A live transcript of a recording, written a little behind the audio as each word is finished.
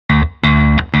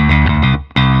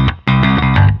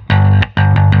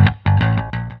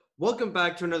Welcome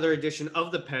back to another edition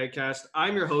of the podcast.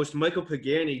 I'm your host, Michael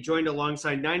Pagani, joined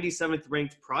alongside 97th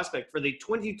ranked prospect for the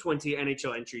 2020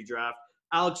 NHL entry draft,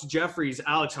 Alex Jeffries.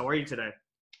 Alex, how are you today?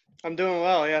 I'm doing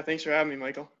well. Yeah, thanks for having me,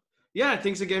 Michael. Yeah,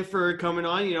 thanks again for coming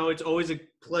on. You know, it's always a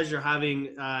pleasure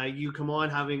having you come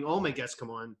on, having all my guests come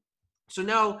on. So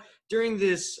now, during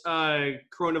this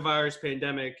coronavirus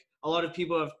pandemic, a lot of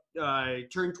people have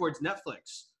turned towards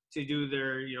Netflix to do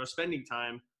their, spending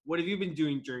time. What have you been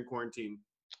doing during quarantine?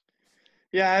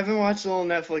 Yeah, I've been watching a little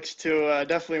Netflix too.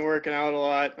 Definitely working out a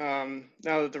lot.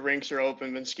 Now that the rinks are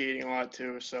open, been skating a lot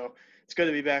too. So it's good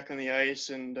to be back on the ice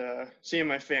and seeing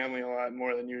my family a lot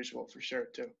more than usual for sure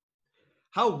too.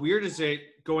 How weird is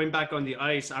it going back on the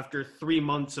ice after 3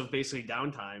 months of basically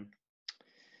downtime?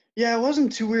 Yeah, it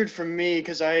wasn't too weird for me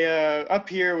because I up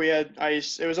here we had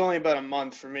ice. It was only about a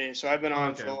month for me, so I've been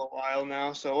on for a Okay. little while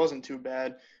now, so it wasn't too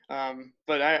bad.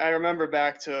 But I remember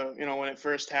back to when it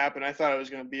first happened, I thought it was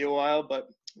going to be a while, but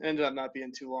it ended up not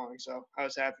being too long. So I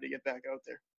was happy to get back out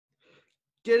there.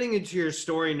 Getting into your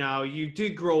story now, you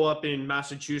did grow up in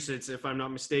Massachusetts, if I'm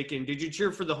not mistaken. Did you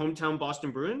cheer for the hometown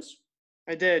Boston Bruins?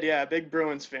 I did, yeah. Big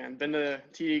Bruins fan. Been to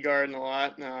TD Garden a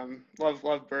lot.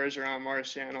 Love Bergeron,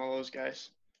 Marchand, all those guys.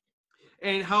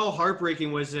 And how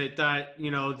heartbreaking was it that,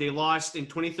 they lost in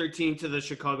 2013 to the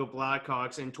Chicago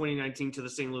Blackhawks and 2019 to the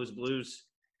St. Louis Blues?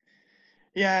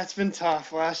 Yeah, it's been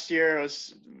tough. Last year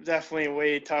was definitely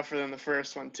way tougher than the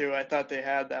first one too. I thought they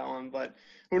had that one, but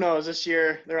who knows? This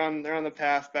year they're on the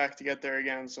path back to get there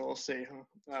again. So we'll see.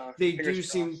 They Fingers do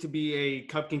seem crossed. to be a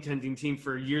cup contending team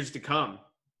for years to come.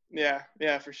 Yeah,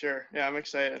 for sure. Yeah, I'm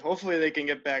excited. Hopefully they can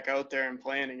get back out there and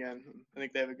playing again. I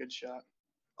think they have a good shot.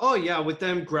 Oh yeah, with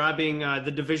them grabbing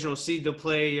the divisional seed, they'll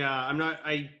play. I'm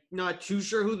not too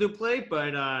sure who they'll play,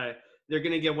 but they're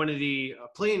going to get one of the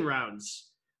playing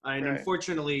rounds, and Right.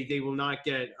 unfortunately, they will not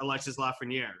get Alexis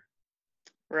Lafreniere.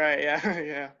 Right. Yeah.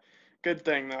 Yeah. Good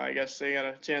thing though. I guess they got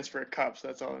a chance for a cup, so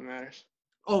that's all that matters.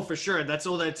 Oh, for sure, that's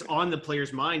all that's on the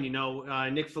players' mind.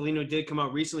 Nick Foligno did come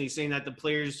out recently saying that the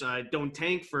players don't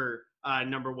tank for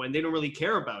number one; they don't really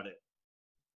care about it.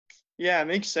 Yeah, it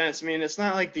makes sense. I mean, it's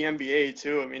not like the NBA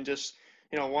too. I mean, just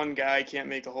one guy can't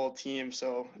make a whole team,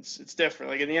 so it's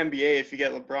different. Like in the NBA, if you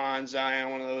get LeBron,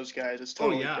 Zion, one of those guys, it's Oh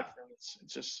totally yeah. different. It's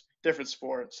just different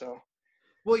sport. So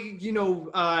Well,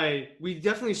 we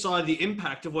definitely saw the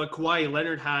impact of what Kawhi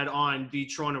Leonard had on the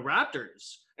Toronto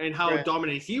Raptors and how right,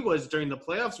 dominant he was during the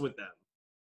playoffs with them.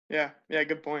 yeah,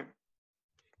 good point.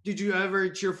 Did you ever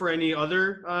cheer for any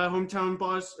other hometown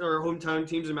boss or hometown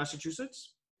teams in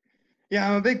Massachusetts? Yeah,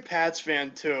 I'm a big Pats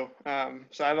fan too.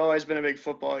 So I've always been a big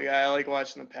football guy. I like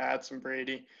watching the Pats and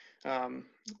Brady. A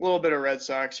little bit of Red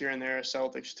Sox here and there,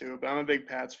 Celtics too, but I'm a big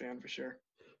Pats fan for sure.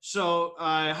 So,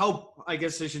 how I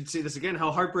guess I should say this again.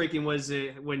 How heartbreaking was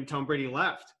it when Tom Brady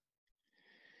left?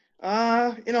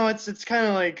 It's kind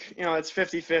of like, it's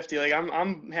 50-50. Like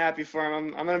I'm happy for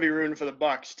him. I'm gonna be rooting for the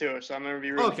Bucks too, so I'm gonna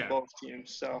be rooting for Okay. both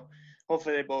teams. So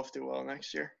hopefully they both do well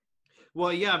next year.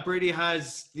 Well, yeah, Brady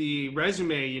has the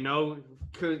resume.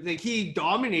 Like he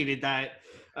dominated that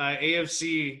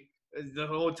AFC the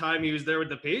whole time he was there with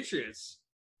the Patriots.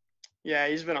 Yeah,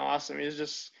 he's been awesome.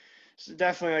 He's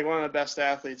definitely like one of the best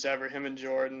athletes ever. Him and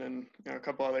Jordan and a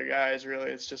couple other guys.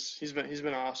 Really, it's just he's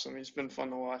been awesome. He's been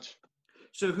fun to watch.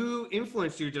 So, who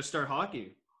influenced you to start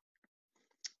hockey?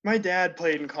 My dad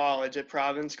played in college at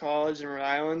Providence College in Rhode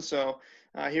Island, so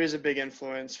he was a big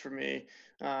influence for me.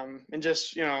 And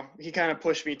just he kind of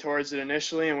pushed me towards it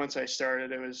initially, and once I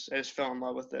started, I just fell in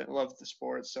love with it, loved the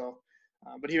sport. So,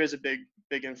 but he was a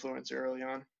big influence early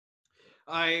on.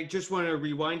 I just want to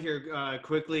rewind here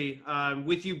quickly.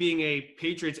 With you being a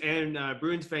Patriots and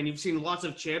Bruins fan, you've seen lots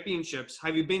of championships.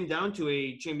 Have you been down to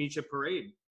a championship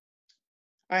parade?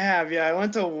 I have, yeah. I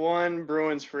went to one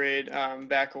Bruins parade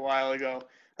back a while ago.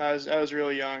 I was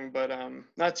really young, but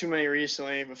not too many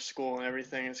recently with school and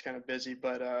everything. It's kind of busy,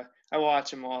 but I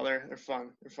watch them all. They're fun.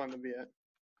 They're fun to be at.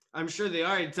 I'm sure they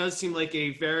are. It does seem like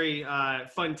a very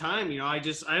fun time.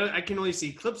 I can only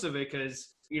see clips of it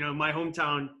because my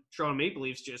hometown Toronto Maple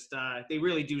Leafs just they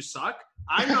really do suck.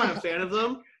 I'm not a fan of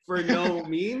them for no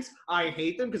means. I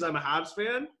hate them because I'm a Habs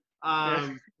fan.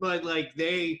 Yeah. But like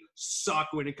they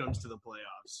suck when it comes to the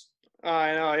playoffs. Oh,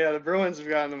 I know. Yeah, the Bruins have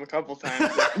gotten them a couple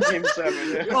times. Yeah. Game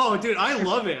 7. Yeah. Oh, dude, I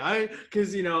love it.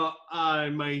 Because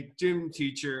my gym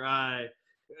teacher,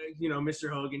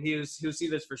 Mr. Hogan, he'll see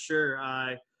this for sure.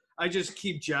 I just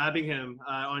keep jabbing him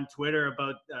on Twitter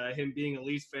about him being a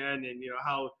Leafs fan and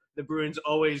how the Bruins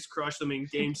always crush them in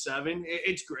Game 7.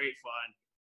 It's great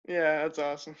fun. Yeah, that's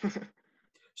awesome.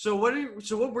 So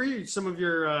what were some of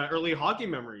your early hockey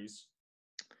memories?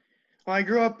 Well, I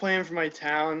grew up playing for my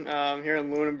town here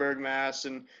in Lunenburg, Mass,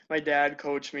 and my dad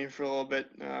coached me for a little bit,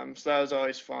 so that was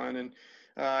always fun. And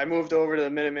I moved over to the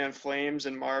Minuteman Flames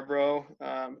in Marlboro,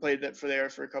 played that for there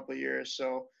for a couple of years.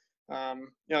 So,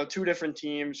 two different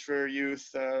teams for youth,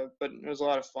 but it was a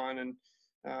lot of fun and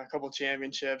a couple of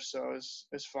championships, so it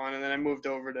was fun. And then I moved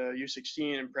over to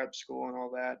U16 and prep school and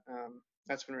all that.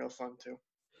 That's been real fun too.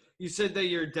 You said that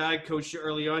your dad coached you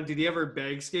early on. Did he ever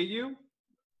bag skate you?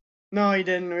 No, he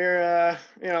didn't. We were,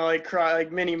 like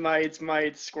like mini mites,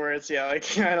 squirts. Yeah,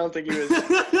 like I don't think he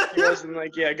wasn't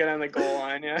like, yeah, get on the goal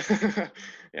line. Yeah,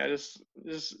 yeah, just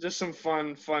some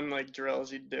fun like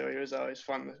drills he'd do. He was always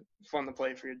fun to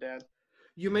play for your dad.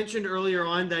 You mentioned earlier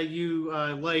on that you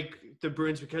like the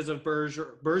Bruins because of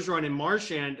Bergeron and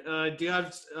Marchand. Do you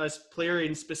have a player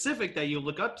in specific that you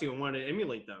look up to and want to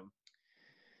emulate them?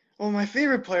 Well, my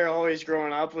favorite player always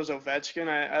growing up was Ovechkin.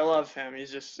 I love him.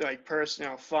 He's just like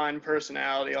fun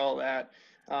personality, all that.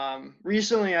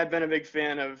 Recently, I've been a big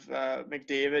fan of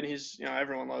McDavid. He's,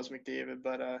 everyone loves McDavid,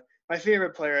 but my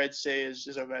favorite player I'd say is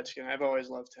Ovechkin. I've always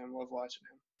loved him. Love watching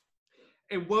him.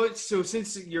 And so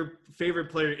since your favorite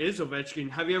player is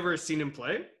Ovechkin, have you ever seen him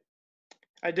play?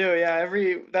 I do, yeah.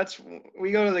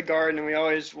 We go to the Garden and we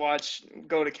always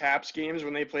go to Caps games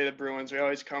when they play the Bruins. We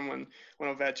always come when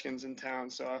Ovechkin's in town.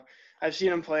 So I've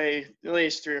seen him play at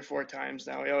least 3 or 4 times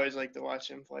now. We always like to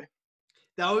watch him play.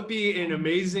 That would be an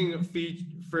amazing feat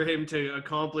for him to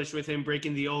accomplish with him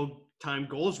breaking the old-time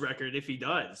goals record if he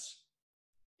does.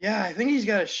 Yeah, I think he's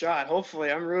got a shot.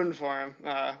 Hopefully, I'm rooting for him.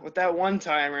 With that one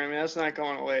timer, I mean, that's not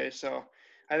going away. So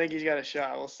I think he's got a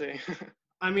shot. We'll see.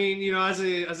 I mean, as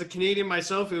a Canadian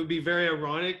myself, it would be very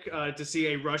ironic to see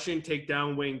a Russian take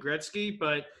down Wayne Gretzky,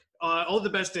 but all the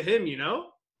best to him, you know?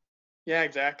 Yeah,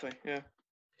 exactly. Yeah.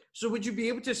 So would you be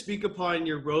able to speak upon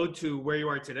your road to where you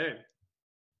are today?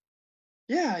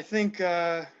 Yeah, I think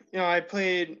I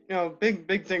played.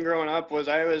 Big thing growing up was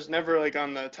I was never like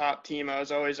on the top team. I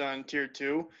was always on tier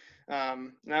two,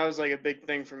 and that was like a big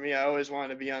thing for me. I always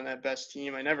wanted to be on that best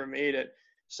team. I never made it.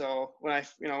 So when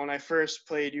I first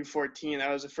played U14,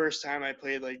 that was the first time I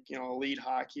played like elite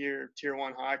hockey or tier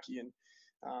one hockey, and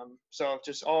so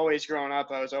just always growing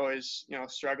up, I was always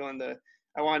struggling to.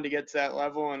 I wanted to get to that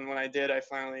level, and when I did, I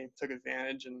finally took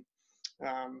advantage and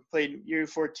played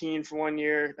U14 for 1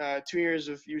 year, 2 years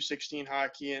of U16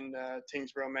 hockey in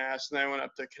Tingsboro, Mass. And then I went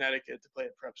up to Connecticut to play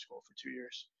at prep school for 2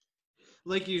 years.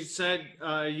 Like you said,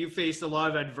 you faced a lot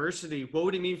of adversity. What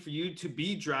would it mean for you to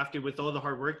be drafted with all the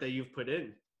hard work that you've put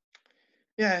in?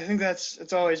 Yeah, I think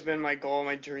it's always been my goal,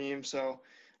 my dream. So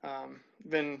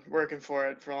been working for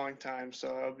it for a long time.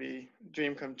 So it'll be a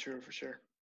dream come true for sure.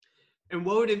 And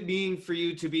what would it mean for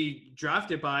you to be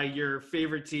drafted by your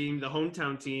favorite team, the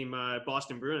hometown team,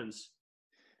 Boston Bruins?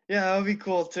 Yeah, that would be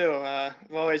cool too. I've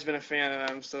always been a fan of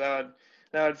them, so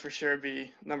that would for sure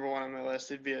be number one on my list.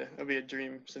 It'd be a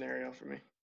dream scenario for me.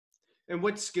 And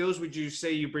what skills would you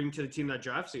say you bring to the team that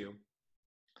drafts you?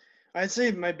 I'd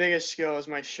say my biggest skill is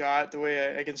my shot, the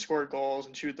way I can score goals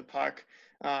and shoot the puck.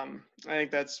 I think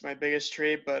that's my biggest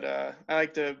trait, but I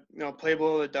like to, play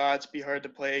below the dots, be hard to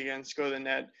play against, go to the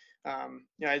net.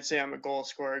 I'd say I'm a goal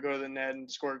scorer, go to the net and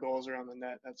score goals around the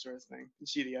net, that sort of thing, and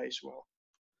see the ice well.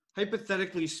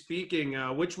 Hypothetically speaking,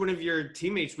 which one of your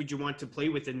teammates would you want to play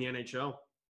with in the NHL?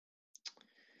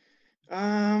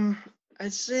 Um,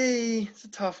 I'd say it's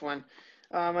a tough one.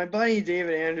 My buddy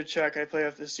David Andrechuk, I play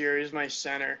with this year. He's my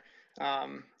center.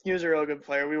 He was a real good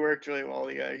player. We worked really well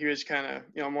together. He was kind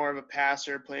of, more of a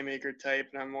passer, playmaker type,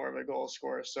 and I'm more of a goal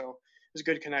scorer. So there's a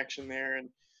good connection there. And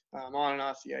on and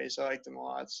off the ice, I liked him a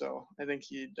lot. So I think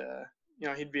he'd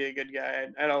be a good guy.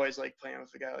 I'd always like playing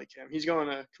with a guy like him. He's going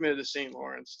to committed to St.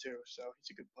 Lawrence too, so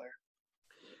he's a good player.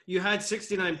 You had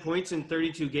 69 points in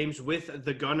 32 games with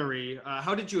the Gunnery.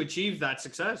 How did you achieve that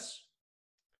success?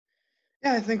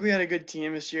 Yeah, I think we had a good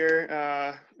team this year.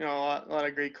 A lot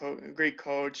of great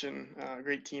coach and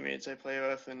great teammates I play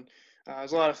with, and it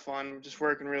was a lot of fun. Just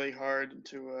working really hard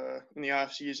in the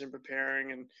off season,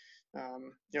 preparing, and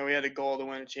we had a goal to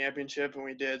win a championship, and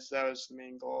we did. So that was the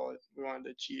main goal we wanted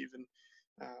to achieve, and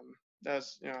I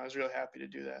was really happy to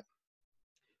do that.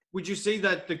 Would you say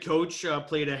that the coach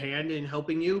played a hand in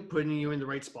helping you, putting you in the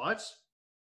right spots?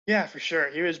 Yeah, for sure.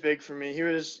 He was big for me. He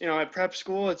was, at prep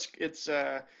school,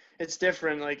 it's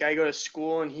different. Like I go to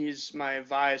school and he's my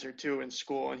advisor too in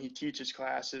school and he teaches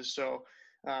classes. So,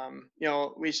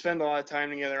 we spend a lot of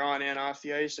time together on and off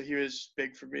the ice. So he was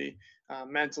big for me,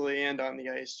 mentally and on the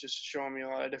ice, just showing me a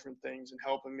lot of different things and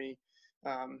helping me,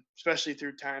 especially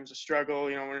through times of struggle,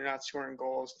 when you're not scoring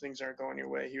goals, things aren't going your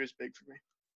way. He was big for me.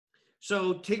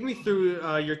 So take me through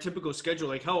your typical schedule.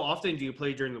 Like how often do you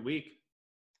play during the week?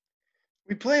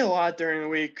 We play a lot during the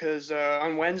week because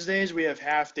on Wednesdays we have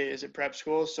half days at prep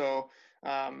school. So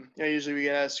usually we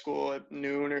get out of school at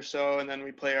noon or so, and then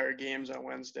we play our games on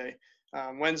Wednesday,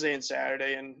 Wednesday and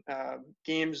Saturday, and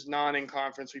games non in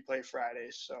conference we play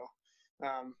Fridays. So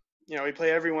we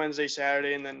play every Wednesday,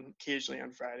 Saturday, and then occasionally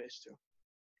on Fridays too.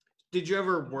 Did you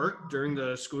ever work during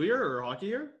the school year or hockey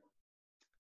year?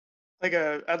 Like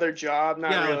a other job,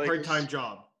 not Yeah, like really. part-time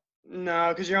job. No,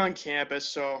 because you're on campus,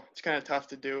 so it's kind of tough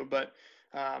to do. But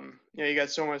you got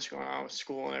so much going on with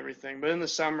school and everything. But in the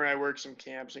summer, I work some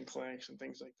camps and clinics and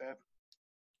things like that.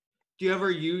 Do you ever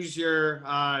use your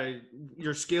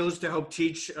skills to help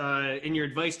teach in your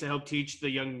advice to help teach the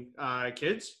young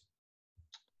kids?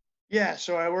 Yeah,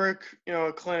 so I work,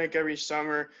 a clinic every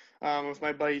summer with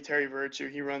my buddy Terry Virtue.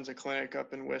 He runs a clinic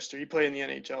up in Worcester. He played in the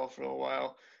NHL for a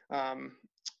while, um,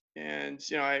 and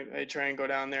I try and go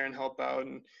down there and help out.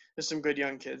 And there's some good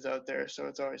young kids out there, so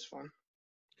it's always fun.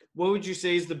 What would you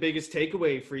say is the biggest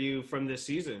takeaway for you from this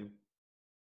season?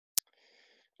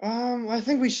 I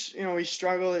think we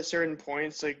struggled at certain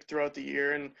points like throughout the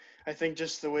year, and I think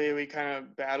just the way we kind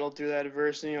of battled through that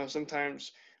adversity.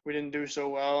 Sometimes we didn't do so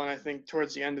well, and I think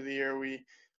towards the end of the year we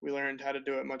learned how to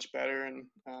do it much better, and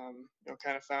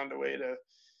kind of found a way to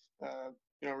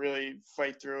really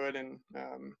fight through it and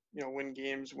win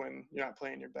games when you're not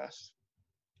playing your best.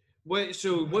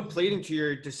 What played into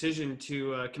your decision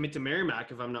to commit to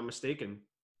Merrimack, if I'm not mistaken?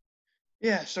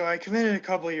 Yeah, so I committed a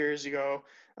couple of years ago.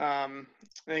 I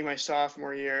think my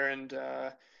sophomore year, and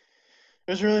it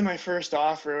was really my first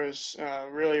offer. It was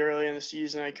really early in the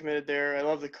season. I committed there. I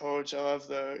love the coach. I love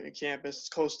the campus. It's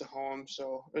close to home,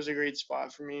 so it was a great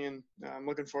spot for me, and I'm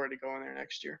looking forward to going there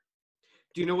next year.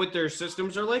 Do you know what their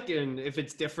systems are like, and if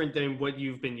it's different than what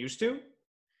you've been used to?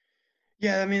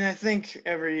 Yeah, I mean, I think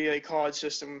every college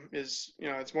system is,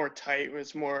 it's more tight,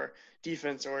 it's more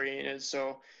defense oriented.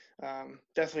 So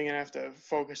definitely gonna have to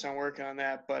focus on working on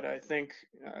that. But I think,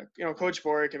 Coach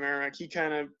Boric and Merrimack, he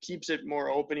kind of keeps it more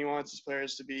open. He wants his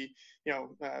players to be,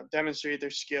 demonstrate their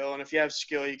skill, and if you have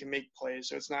skill, you can make plays.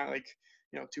 So it's not like,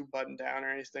 too buttoned down or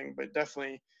anything. But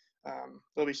definitely,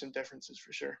 there'll be some differences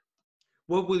for sure.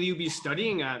 What will you be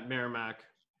studying at Merrimack?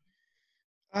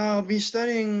 I'll be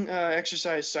studying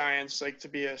exercise science, like to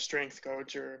be a strength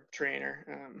coach or trainer.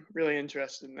 Really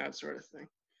interested in that sort of thing.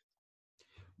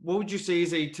 What would you say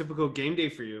is a typical game day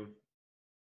for you?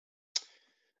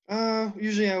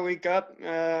 Usually I wake up.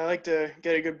 I like to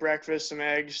get a good breakfast, some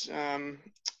eggs,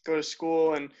 go to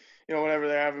school, and whatever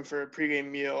they're having for a pregame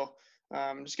meal.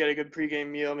 Just get a good pregame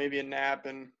meal, maybe a nap,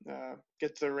 and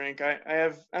get to the rink.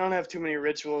 I don't have too many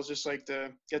rituals. Just like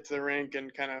to get to the rink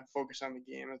and kind of focus on the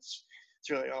game. It's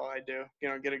really all I do.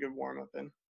 Get a good warm up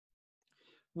in.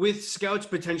 With scouts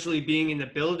potentially being in the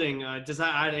building, does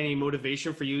that add any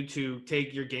motivation for you to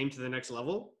take your game to the next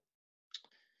level?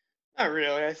 Not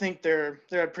really. I think they're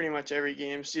at pretty much every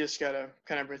game. So you just gotta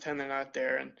kind of pretend they're not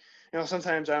there. And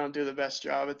sometimes I don't do the best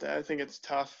job at that. I think it's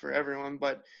tough for everyone,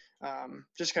 but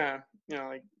just kind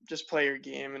of just play your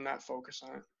game and not focus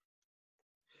on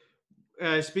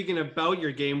it. Speaking about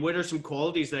your game, what are some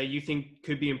qualities that you think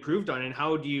could be improved on, and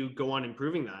how do you go on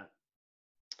improving that?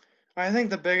 I think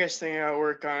the biggest thing I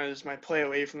work on is my play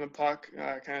away from the puck,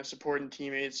 kind of supporting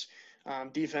teammates,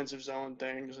 defensive zone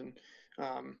things, and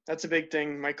that's a big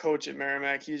thing. My coach at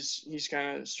Merrimack, he's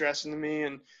kind of stressing to me,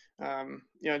 and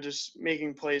just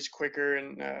making plays quicker,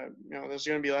 and there's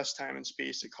going to be less time and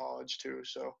space at college too.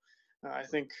 So I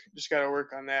think just got to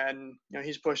work on that, and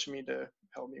he's pushing me to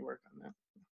help me work on that.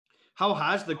 How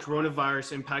has the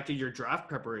coronavirus impacted your draft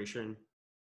preparation?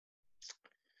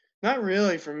 Not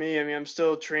really for me. I mean, I'm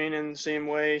still training the same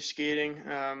way, skating.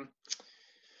 For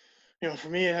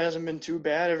me, it hasn't been too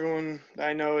bad. Everyone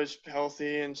I know is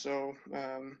healthy, and so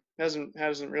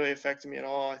hasn't really affected me at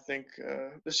all. I think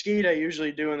the skate I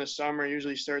usually do in the summer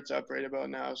usually starts up right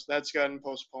about now, so that's gotten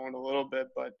postponed a little bit.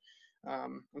 But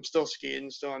I'm still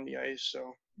skating, still on the ice,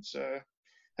 so it's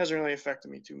hasn't really affected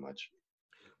me too much.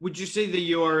 Would you say that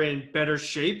you are in better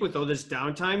shape with all this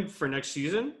downtime for next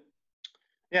season?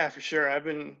 Yeah, for sure. I've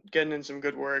been getting in some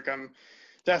good work. I'm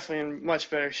definitely in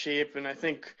much better shape, and I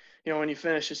think when you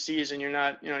finish a season, you're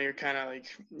not you're kind of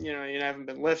like you haven't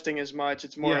been lifting as much.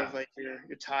 It's more Yeah. of like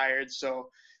you're tired.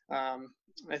 So I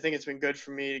think it's been good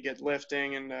for me to get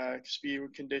lifting and speed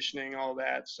conditioning, all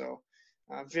that. So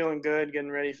I'm feeling good, getting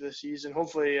ready for the season.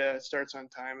 Hopefully, it starts on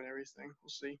time and everything. We'll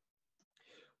see.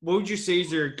 What would you say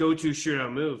is your go-to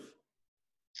shootout move?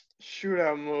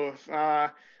 Shootout move.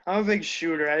 I'm a big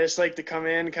shooter. I just like to come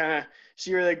in, kind of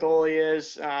see where the goalie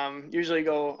is. Usually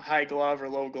go high glove or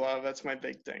low glove. That's my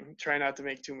big thing. Try not to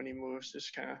make too many moves.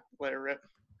 Just kind of let it rip.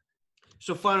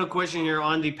 So final question here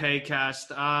on the podcast.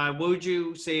 What would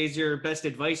you say is your best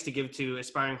advice to give to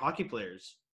aspiring hockey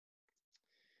players?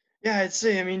 Yeah, I'd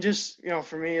say, I mean, just,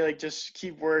 for me, like, just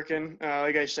keep working.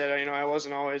 Like I said, I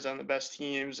wasn't always on the best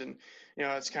teams, and,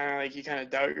 it's kind of like you kind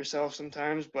of doubt yourself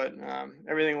sometimes, but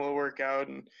everything will work out.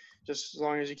 And just as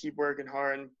long as you keep working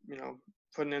hard and,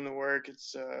 putting in the work,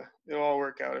 it'll all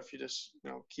work out if you just,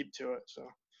 keep to it. So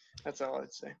that's all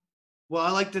I'd say. Well,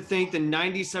 I'd like to thank the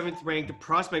 97th ranked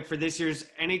prospect for this year's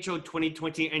NHL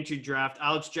 2020 entry draft,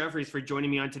 Alex Jeffries, for joining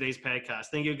me on today's podcast.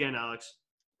 Thank you again, Alex.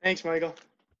 Thanks, Michael.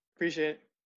 Appreciate it.